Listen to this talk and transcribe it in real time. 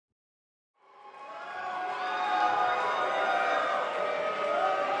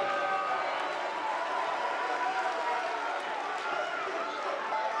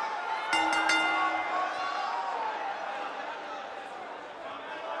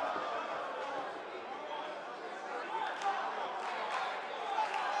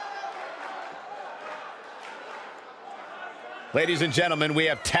Ladies and gentlemen, we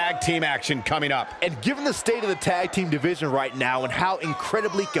have tag team action coming up. And given the state of the tag team division right now and how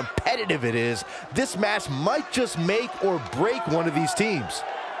incredibly competitive it is, this match might just make or break one of these teams.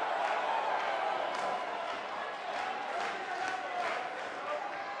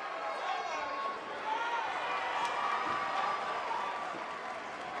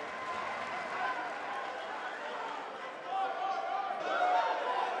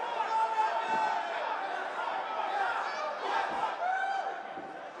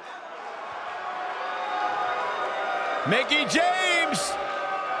 Mickie James!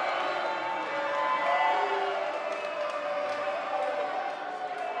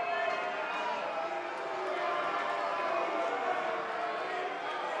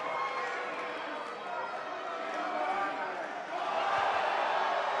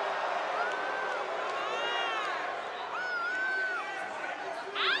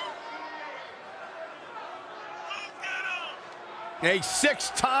 A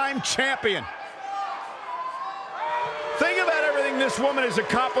six-time champion. Think about everything this woman has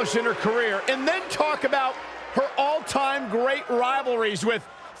accomplished in her career, and then talk about her all-time great rivalries with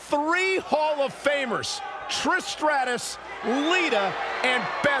three Hall of Famers, Trish Stratus, Lita, and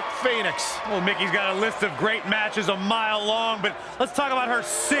Beth Phoenix. Well, Mickie's got a list of great matches a mile long, but let's talk about her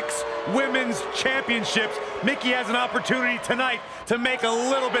 6 women's championships. Mickie has an opportunity tonight to make a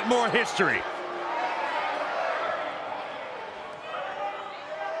little bit more history.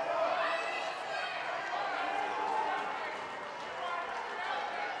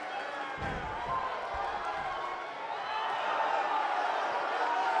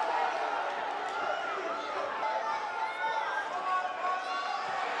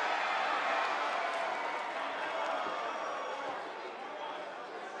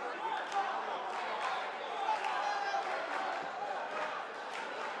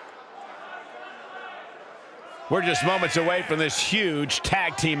 We're just moments away from this huge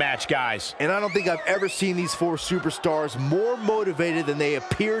tag team match, guys. And I don't think I've ever seen these 4 superstars more motivated than they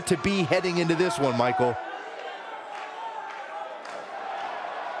appear to be heading into this one, Michael.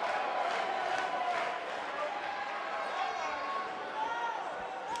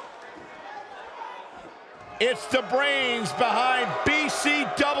 It's the brains behind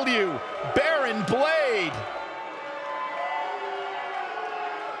BCW, Baron Blade.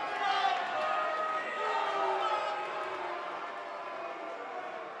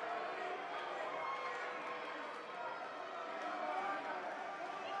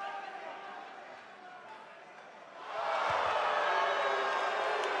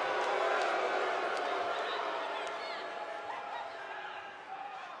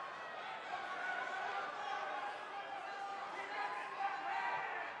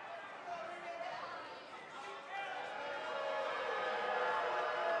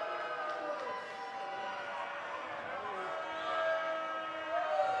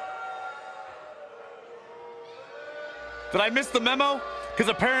 Did I miss the memo? Because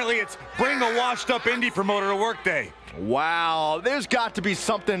apparently it's bring a washed-up indie promoter to work day. Wow, there's got to be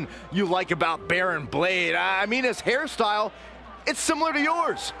something you like about Baron Blade. I mean, his hairstyle, it's similar to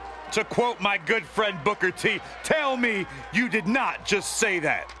yours. To quote my good friend Booker T, tell me you did not just say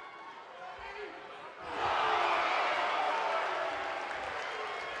that.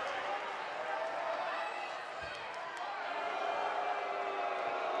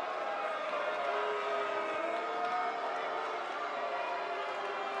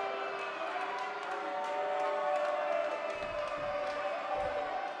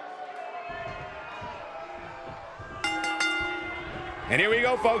 And here we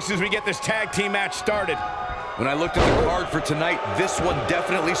go, folks, as we get this tag team match started. When I looked at the card for tonight, this one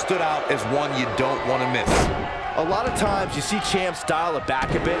definitely stood out as one you don't want to miss. A lot of times you see champs dial it back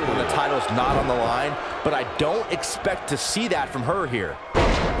a bit when the title's not on the line, but I don't expect to see that from her here.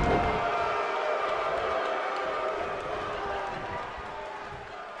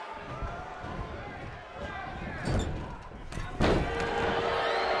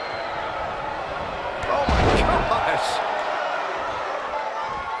 Oh my gosh!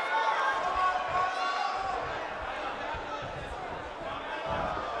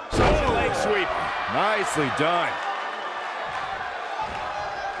 Leg sweep. Nicely done.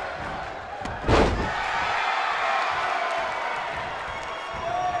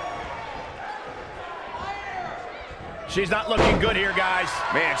 She's not looking good here, guys.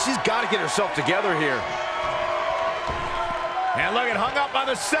 Man, she's got to get herself together here. And look, it hung up on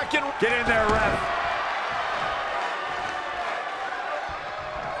the second. Get in there, ref.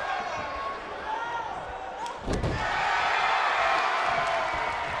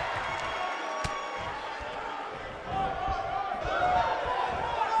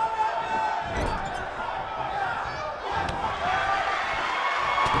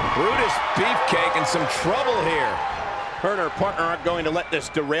 beefcake in some trouble here. Her and her partner aren't going to let this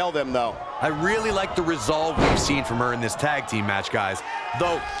derail them, though. I really like the resolve we've seen from her in this tag team match, guys.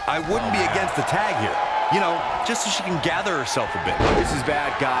 Though, I wouldn't be against the tag here. You know, just so she can gather herself a bit. This is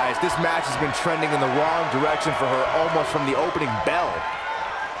bad, guys. This match has been trending in the wrong direction for her almost from the opening bell.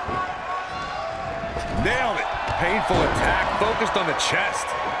 Nailed it. Painful attack, focused on the chest.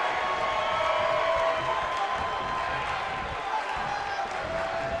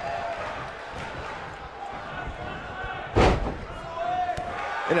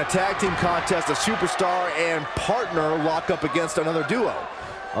 In a tag team contest, a superstar and partner lock up against another duo.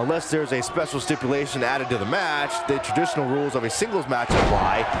 Unless there's a special stipulation added to the match, the traditional rules of a singles match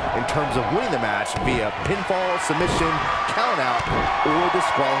apply in terms of winning the match via pinfall, submission, countout, or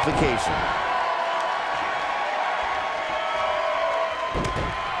disqualification.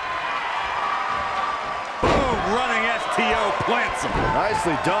 Boom, running STO plants him.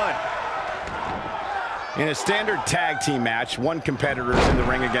 Nicely done. In a standard tag team match, one competitor is in the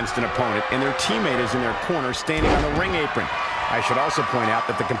ring against an opponent, and their teammate is in their corner standing on the ring apron. I should also point out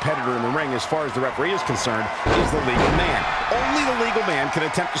that the competitor in the ring, as far as the referee is concerned, is the legal man. Only the legal man can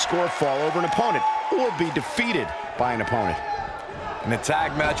attempt to score a fall over an opponent or be defeated by an opponent. In a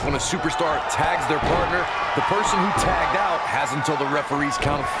tag match, when a superstar tags their partner, the person who tagged out has until the referee's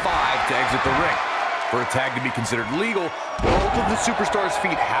count of 5 to exit the ring. For a tag to be considered legal, both of the superstar's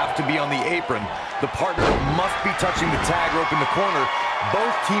feet have to be on the apron. The partner must be touching the tag rope in the corner.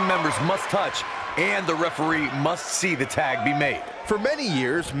 Both team members must touch, and the referee must see the tag be made. For many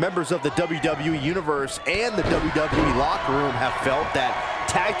years, members of the WWE Universe and the WWE locker room have felt that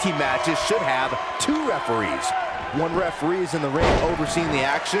tag team matches should have 2 referees. One referee is in the ring overseeing the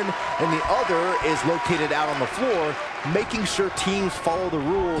action, and the other is located out on the floor, making sure teams follow the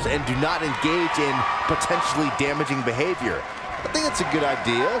rules and do not engage in potentially damaging behavior. I think it's a good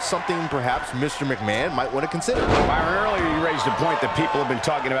idea, something perhaps Mr. McMahon might want to consider. Byron, earlier you raised a point that people have been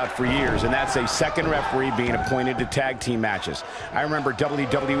talking about for years, and that's a second referee being appointed to tag team matches. I remember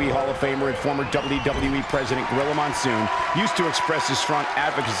WWE Hall of Famer and former WWE President Gorilla Monsoon used to express his strong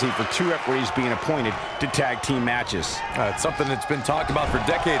advocacy for 2 referees being appointed to tag team matches. It's something that's been talked about for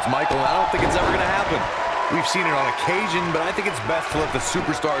decades, Michael, and I don't think it's ever going to happen. We've seen it on occasion, but I think it's best to let the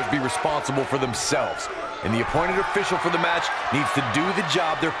superstars be responsible for themselves. And the appointed official for the match needs to do the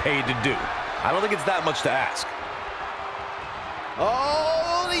job they're paid to do. I don't think it's that much to ask.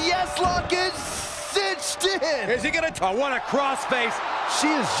 Oh, the yes lock is cinched in. Is he going to... Oh, what a crossface. She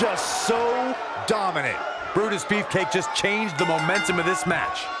is just so dominant. Brutus Beefcake just changed the momentum of this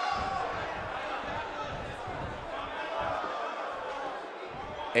match.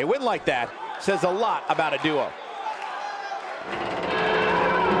 A win like that says a lot about a duo.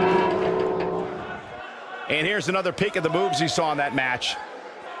 And here's another peek at the moves you saw in that match.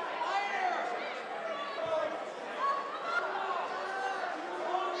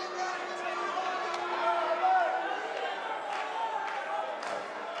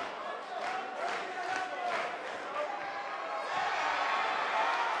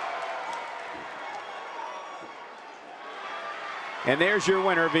 And there's your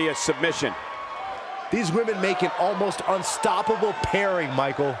winner via submission. These women make an almost unstoppable pairing,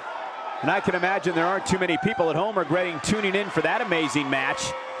 Michael. And I can imagine there aren't too many people at home regretting tuning in for that amazing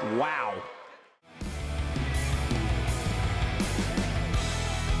match. Wow.